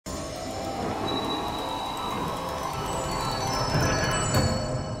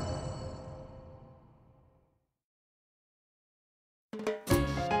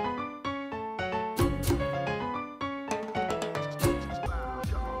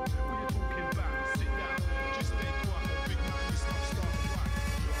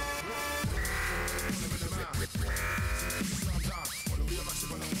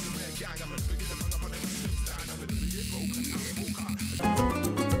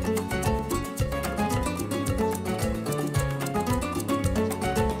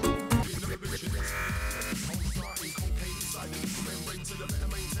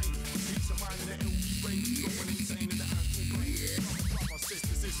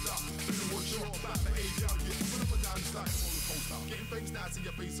Getting fakes now, see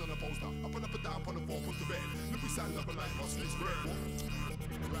your face on a poster. Up and down, on the floor, put to bed. Look, we stand up and like lost in his grave.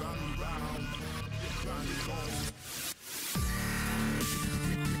 Round and round, round and round.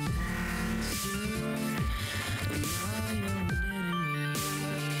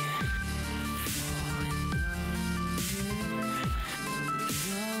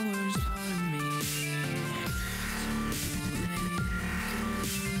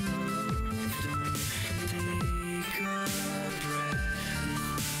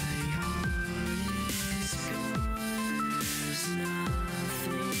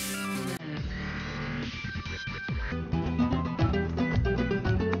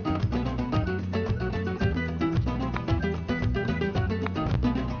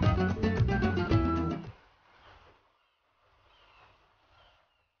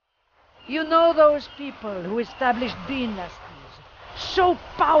 You know those people who established dynasties, so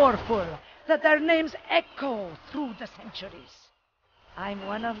powerful that their names echo through the centuries. I'm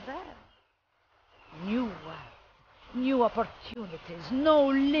one of them. New world, new opportunities, no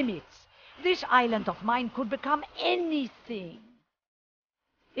limits. This island of mine could become anything.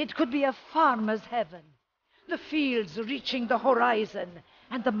 It could be a farmer's heaven, the fields reaching the horizon,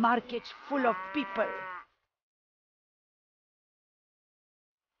 and the markets full of people.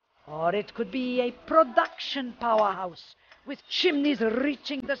 Or it could be a production powerhouse with chimneys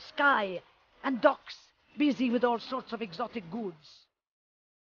reaching the sky and docks busy with all sorts of exotic goods.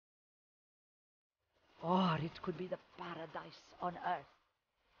 Or it could be the paradise on earth,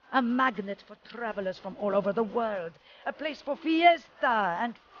 a magnet for travelers from all over the world, a place for fiesta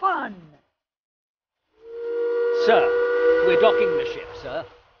and fun. Sir, we're docking the ship, sir.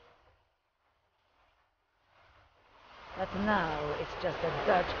 But now it's just a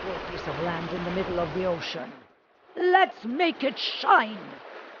dirt poor piece of land in the middle of the ocean. Let's make it shine!